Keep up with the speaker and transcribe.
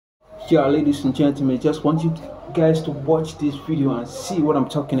Yeah, ladies and gentlemen, just want you guys to watch this video and see what I'm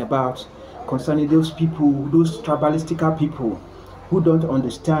talking about concerning those people, those tribalistical people who don't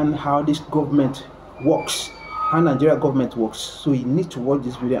understand how this government works, how Nigeria government works. So you need to watch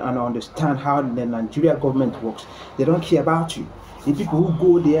this video and understand how the Nigeria government works. They don't care about you. The people who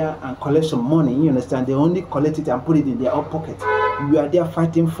go there and collect some money, you understand, they only collect it and put it in their own pocket. You are there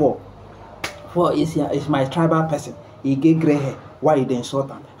fighting for is my tribal person. He get gray hair. Why you the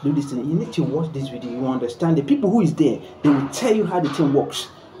insult him? Do this thing. You need to watch this video. You understand the people who is there. They will tell you how the thing works.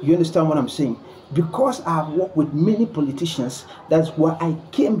 You understand what I'm saying? Because I've worked with many politicians, that's why I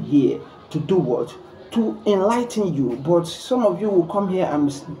came here to do what? To enlighten you. But some of you will come here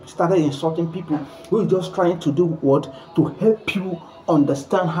and started insulting people who are just trying to do what? To help you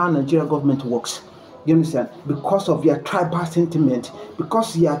understand how Nigeria government works. You understand? Because of your tribal sentiment,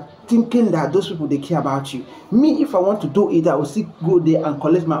 because you are thinking that those people they care about you. Me, if I want to do it, I will still go there and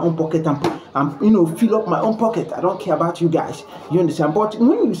collect my own pocket and fill up my own pocket. I don't care about you guys. You understand? But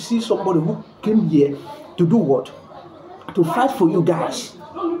when you see somebody who came here to do what? To fight for you guys,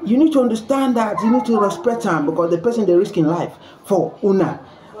 you need to understand that you need to respect them because the person they're risking life for una.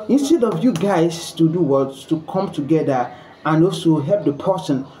 Instead of you guys to do what? To come together and also help the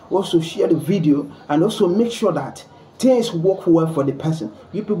person, also share the video, and also make sure that things work well for the person.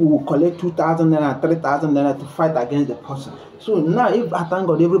 You people will collect 2,000 naira, 3,000 naira to fight against the person. So now, if I thank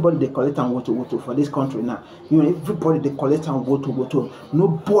God, everybody they collect and vote for this country now. Everybody they collect and vote.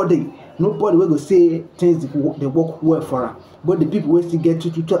 Nobody will go say things they work well for her. But the people will still get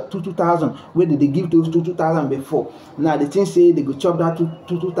 2,000. Where did they give those 2,000 before? Now the thing say they go chop that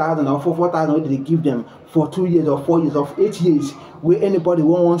 2,000 or 4,000. Where did they give them for 2 years or 4 years or 8 years? Where anybody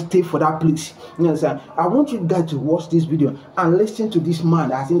won't stay for that place? You understand? I want you guys to watch this video and listen to this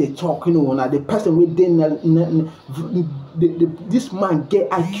man. I think they talk, now the person within this man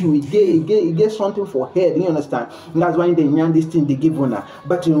get IQ, he get something for head. You understand? That's why they yarn this thing they give on.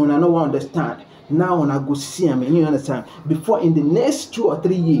 But you know, I don't understand. Now when I go see him, you understand? Before in the next 2 or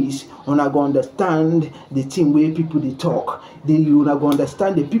 3 years, when I go understand the thing where people they talk, you go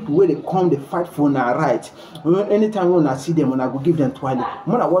understand the people where they come, they fight for their right. Anytime when I see them, when I go give them twilight,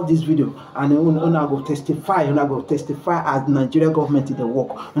 when I watch this video and when I go testify, as Nigeria government in the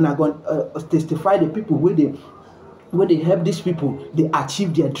work, when I go testify the people where they help these people, they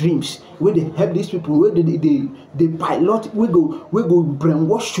achieve their dreams. Where they help these people, where they pilot, we go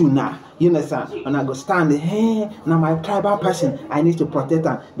brainwash you now. You understand? And I go stand, hey, now my tribal person, I need to protect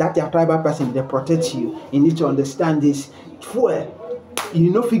them. That your tribal person, they protect you. You need to understand this.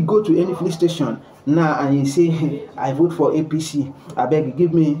 You know, if you go to any police station now and you say, hey, I vote for APC, I beg you,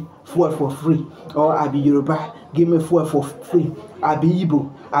 give me fuel for free. Or I be Yoruba, give me fuel for free. I be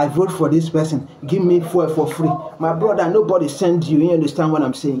Igbo, I vote for this person, give me fuel for free. My brother, nobody send you. You understand what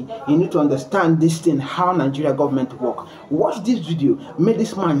I'm saying? You need to understand this thing, how Nigeria government work. Watch this video, make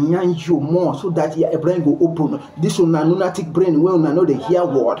this man yarn you more so that your brain go open. This one a lunatic brain, when I know the hear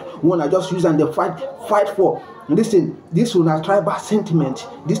word, when I just use and they fight for. Listen, this one a tribal sentiment.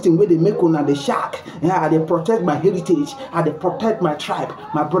 This thing where they make on the shark. Yeah, they protect my heritage. They protect my tribe.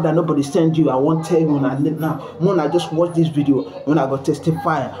 My brother, nobody send you. I won't tell you now. When I just watch this video, when I go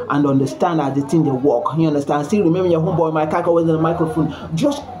testify and understand how the thing they work. You understand? Still remember your homeboy, my car was in the microphone.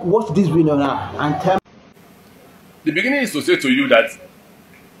 Just watch this video now and tell me. The beginning is to say to you that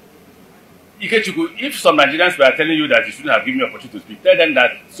if some Nigerians were telling you that you shouldn't have given me opportunity to speak, tell them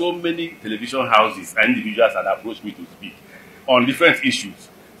that so many television houses and individuals had approached me to speak on different issues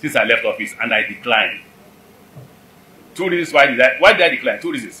since I left office, and I declined. 2 reasons why did I decline?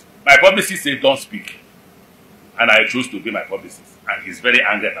 2 reasons. My publicist said don't speak, and I chose to be my publicist, and he's very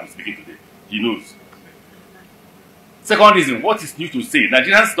angry that I'm speaking today. He knows. Second reason, what is new to say?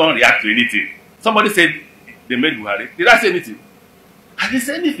 Nigerians don't react to anything. Somebody said they made Buhari. Did I say anything? I didn't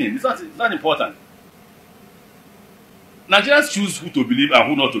say anything. It's not important. Nigerians choose who to believe and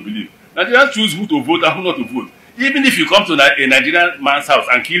who not to believe. Nigerians choose who to vote and who not to vote. Even if you come to a Nigerian man's house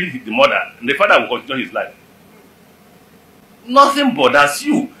and kill the mother, the father will continue his life. Nothing bothers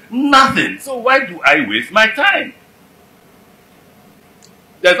you. Nothing. So why do I waste my time?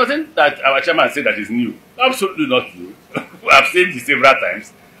 There's nothing that our chairman said that is new. Absolutely not new. I've said this several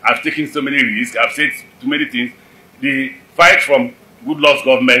times. I've taken so many risks. I've said too many things. The fight from Goodluck's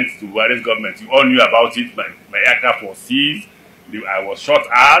government to Buhari's government, you all knew about it. My aircraft was seized. I was shot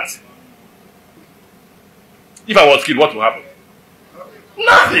at. If I was killed, what will happen?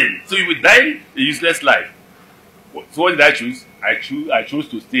 Nothing. So you would die a useless life. So what did I choose? I chose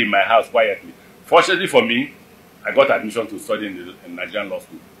to stay in my house quietly. Fortunately for me, I got admission to study in Nigerian law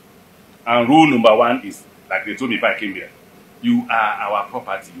school. And rule number 1 is, like they told me if I came here, You are our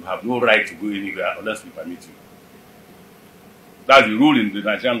property. You have no right to go anywhere unless we permit you. That's the rule in the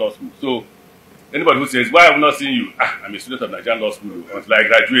Nigerian law school. So anybody who says, why have I not seen you? I'm a student of Nigerian law school. Until I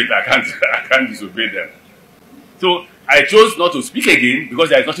graduate, I can't disobey them. So I chose not to speak again because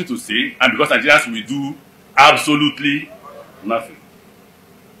there is nothing to say, and because Nigerians will do absolutely nothing.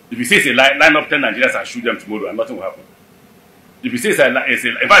 If you say it's a lie, line up 10 Nigerians and shoot them tomorrow and nothing will happen. If you say it's a lie,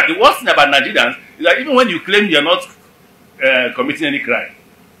 in fact, the worst thing about Nigerians is that even when you claim you're not committing any crime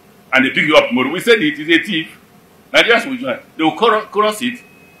and they pick you up tomorrow, we said it is a thief, Nigerians will join. They will chorus it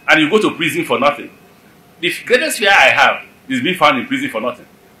and you go to prison for nothing. The greatest fear I have is being found in prison for nothing.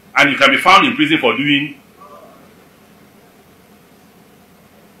 And you can be found in prison for doing.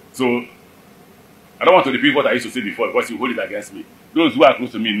 So, I don't want to repeat what I used to say before because you hold it against me. Those who are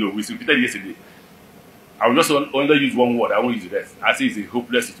close to me know. We repeated yesterday. I will just only use one word. I won't use the rest. I say it's a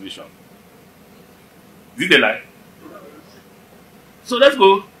hopeless situation. Is it a lie? So let's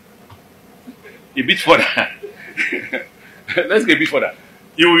go a bit further. Let's go a bit further.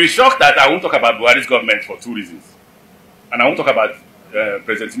 You will be shocked that I won't talk about Buhari's government for 2 reasons. And I won't talk about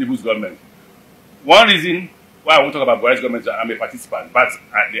President Tinubu's government. One reason why I won't talk about Buhari's government is that I'm a participant. But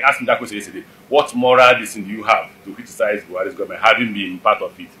they asked me that question yesterday. What moral reason do you have to criticize Buhari's government, having been part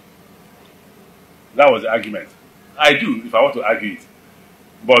of it? That was the argument. I do, if I want to argue it.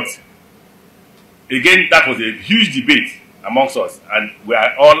 But, again, that was a huge debate amongst us. And we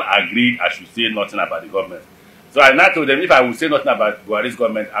are all agreed I should say nothing about the government. So I now told them if I will say nothing about Buhari's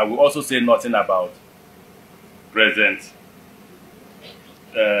government, I will also say nothing about President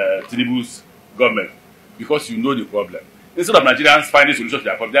Tinubu's government. Because you know the problem. Instead of Nigerians finding solutions to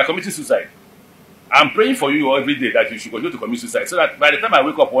their problem, they are committing suicide. I'm praying for you every day that you should continue to commit suicide so that by the time I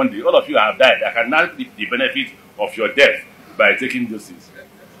wake up one day, all of you have died. I can now reap the benefit of your death by taking doses.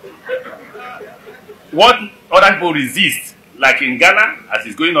 What other people resist, like in Ghana, as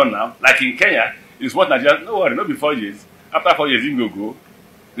is going on now, like in Kenya, is what Nigerians, no worry, not be 4 years. After 4 years, he will go.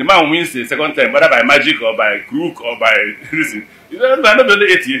 The man wins the second time, whether by magic or by crook or by reason. You know, not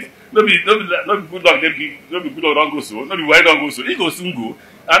only 8 years. No be good luck, no be good luck don't go so, no be why don't go so. He go soon go.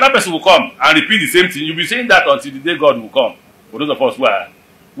 Another person will come and repeat the same thing. You'll be saying that until the day God will come. For those of us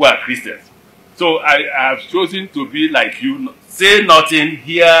who are Christians. So I have chosen to be like you, say nothing,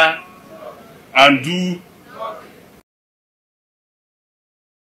 hear and do